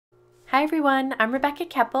Hi everyone, I'm Rebecca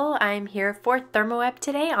Keppel. I'm here for Thermoweb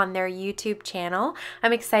today on their YouTube channel.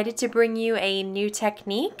 I'm excited to bring you a new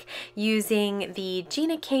technique using the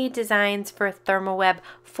Gina Designs for Thermoweb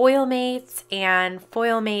FoilMates and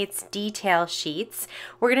FoilMates detail sheets.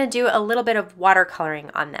 We're going to do a little bit of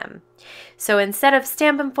watercoloring on them. So instead of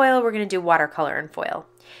StampnFoil, we're going to do watercolor and foil.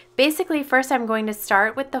 Basically, first I'm going to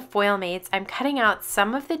start with the FoilMates. I'm cutting out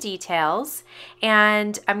some of the details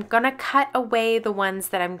and I'm going to cut away the ones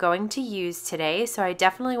that I'm going to use today. So I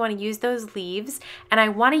definitely want to use those leaves and I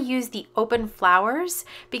want to use the open flowers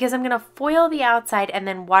because I'm going to foil the outside and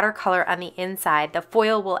then watercolor on the inside. The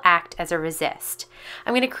foil will act as a resist.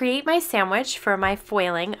 I'm going to create my sandwich for my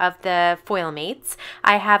foiling of the FoilMates.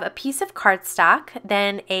 I have a piece of cardstock,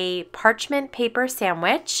 then a parchment paper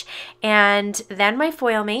sandwich, and then my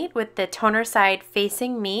FoilMate with the toner side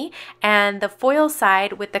facing me and the foil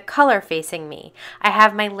side with the color facing me. I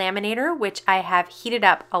have my laminator, which I have heated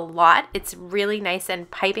up a lot. It's really nice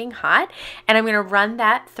and piping hot, and I'm going to run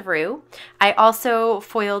that through. I also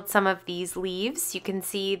foiled some of these leaves. You can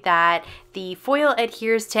see that the foil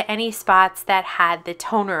adheres to any spots that had the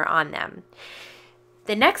toner on them.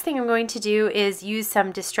 The next thing I'm going to do is use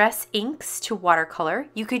some distress inks to watercolor.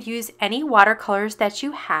 You could use any watercolors that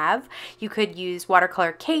you have. You could use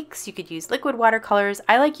watercolor cakes, you could use liquid watercolors.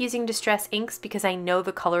 I like using distress inks because I know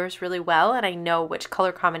the colors really well and I know which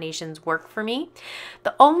color combinations work for me.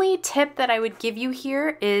 The only tip that I would give you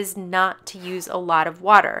here is not to use a lot of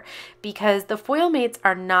water because the FoilMates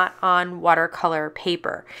are not on watercolor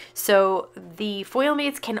paper. So the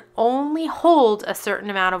FoilMates can only hold a certain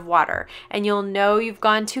amount of water, and you'll know you've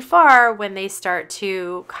gone too far when they start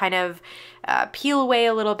to kind of peel away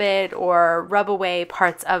a little bit or rub away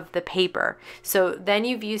parts of the paper. So then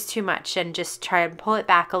you've used too much, and just try and pull it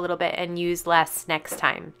back a little bit and use less next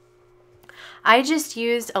time. I just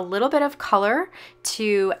used a little bit of color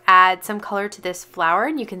to add some color to this flower,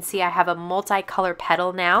 and you can see I have a multicolor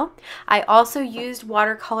petal now. I also used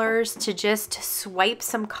watercolors to just swipe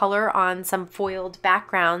some color on some foiled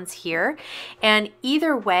backgrounds here. And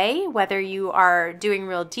either way, whether you are doing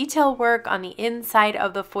real detail work on the inside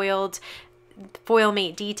of the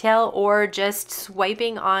FoilMate detail or just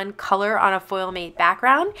swiping on color on a FoilMate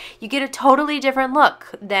background, you get a totally different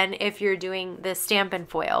look than if you're doing the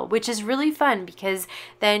StampnFoil, which is really fun because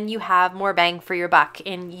then you have more bang for your buck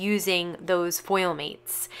in using those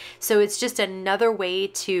FoilMates. So it's just another way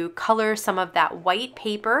to color some of that white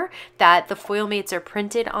paper that the FoilMates are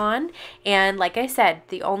printed on. And like I said,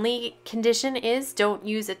 the only condition is don't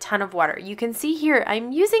use a ton of water. You can see here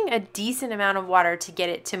I'm using a decent amount of water to get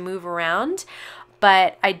it to move around,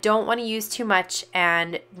 but I don't want to use too much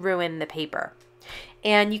and ruin the paper.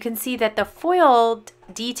 And you can see that the foiled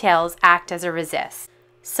details act as a resist.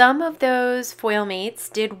 Some of those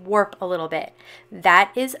FoilMates did warp a little bit.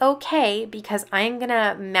 That is okay because I'm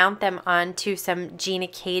gonna mount them onto some Gina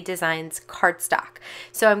Designs cardstock.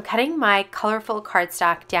 So I'm cutting my colorful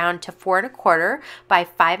cardstock down to 4 1/4 by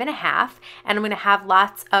 5 1/2, and I'm gonna have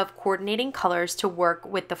lots of coordinating colors to work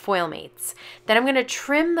with the FoilMates. Then I'm gonna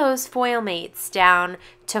trim those FoilMates down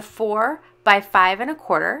to 4 by 5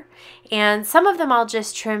 1/4, and some of them I'll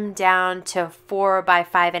just trim down to 4 by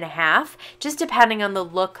 5 1/2, just depending on the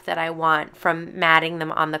look that I want from matting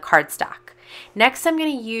them on the cardstock. Next, I'm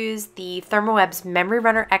going to use the Thermoweb's Memory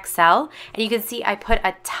Runner XL, and you can see I put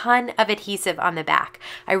a ton of adhesive on the back.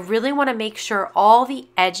 I really want to make sure all the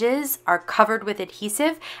edges are covered with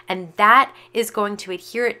adhesive, and that is going to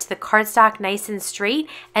adhere it to the cardstock nice and straight,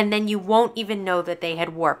 and then you won't even know that they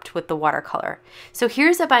had warped with the watercolor. So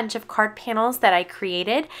here's a bunch of card panels that I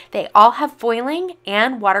created. They all have foiling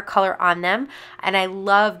and watercolor on them, and I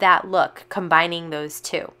love that look combining those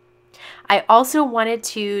two. I also wanted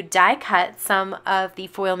to die cut some of the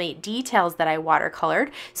FoilMate details that I watercolored.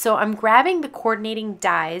 So I'm grabbing the coordinating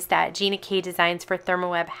dies that Gina Designs for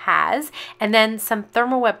Thermoweb has, and then some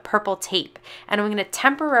Thermoweb purple tape. And I'm going to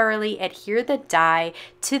temporarily adhere the die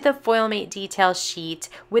to the FoilMate detail sheet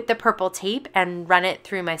with the purple tape and run it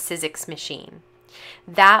through my Sizzix machine.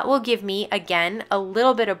 That will give me, again, a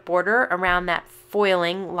little bit of border around that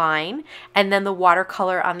foiling line, and then the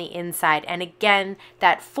watercolor on the inside. And again,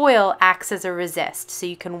 that foil acts as a resist, so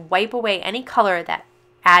you can wipe away any color that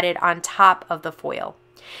added on top of the foil.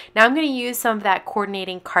 Now I'm going to use some of that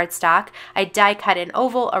coordinating cardstock. I die cut an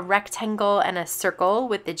oval, a rectangle, and a circle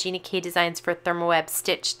with the Gina Designs for Thermoweb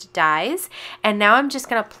stitched dies. And now I'm just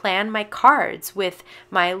going to plan my cards with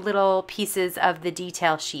my little pieces of the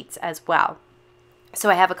detail sheets as well. So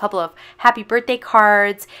I have a couple of happy birthday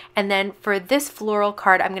cards, and then for this floral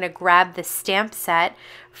card, I'm going to grab the stamp set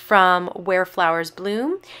from Where Flowers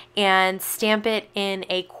Bloom and stamp it in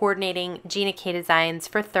a coordinating Gina K Designs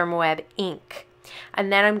for Thermoweb ink.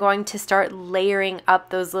 And then I'm going to start layering up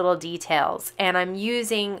those little details. And I'm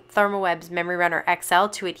using Thermoweb's Memory Runner XL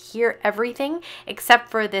to adhere everything except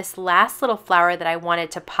for this last little flower that I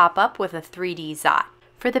wanted to pop up with a 3D Zot.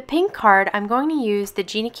 For the pink card, I'm going to use the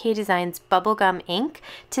Gina K Designs Bubblegum ink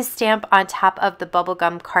to stamp on top of the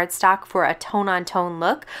Bubblegum cardstock for a tone-on-tone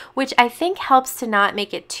look, which I think helps to not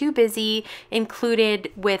make it too busy,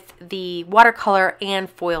 included with the watercolor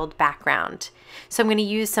and foiled background. So I'm going to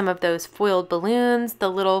use some of those foiled balloons,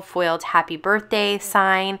 the little foiled happy birthday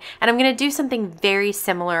sign, and I'm going to do something very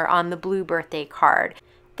similar on the blue birthday card.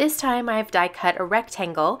 This time I've die cut a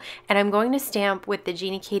rectangle, and I'm going to stamp with the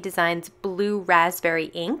Gina K Designs blue raspberry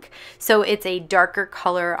ink. So it's a darker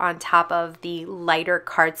color on top of the lighter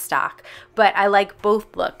cardstock, but I like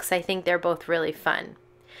both looks. I think they're both really fun.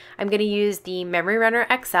 I'm going to use the Memory Runner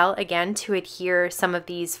XL again to adhere some of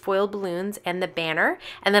these foil balloons and the banner,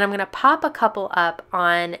 and then I'm going to pop a couple up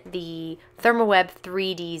on the Thermoweb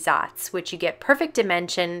 3D Zots, which you get perfect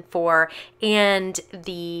dimension for, and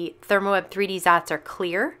the Thermoweb 3D Zots are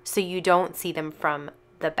clear, so you don't see them from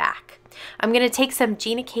the back. I'm going to take some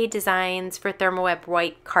Gina K Designs for Thermoweb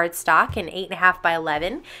white cardstock in 8.5 by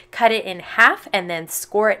 11, cut it in half, and then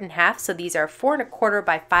score it in half. So these are 4.25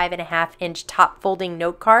 by 5.5 inch top folding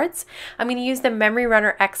note cards. I'm going to use the Memory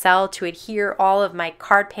Runner XL to adhere all of my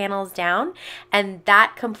card panels down, and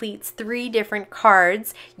that completes 3 different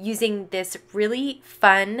cards using this really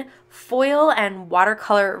fun foil and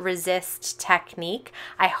watercolor resist technique.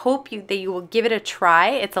 I hope that you will give it a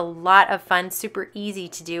try. It's a lot of fun, super easy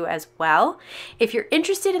to do as well. If you're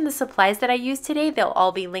interested in the supplies that I used today, they'll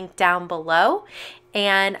all be linked down below.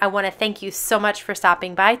 And I want to thank you so much for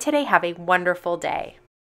stopping by today. Have a wonderful day.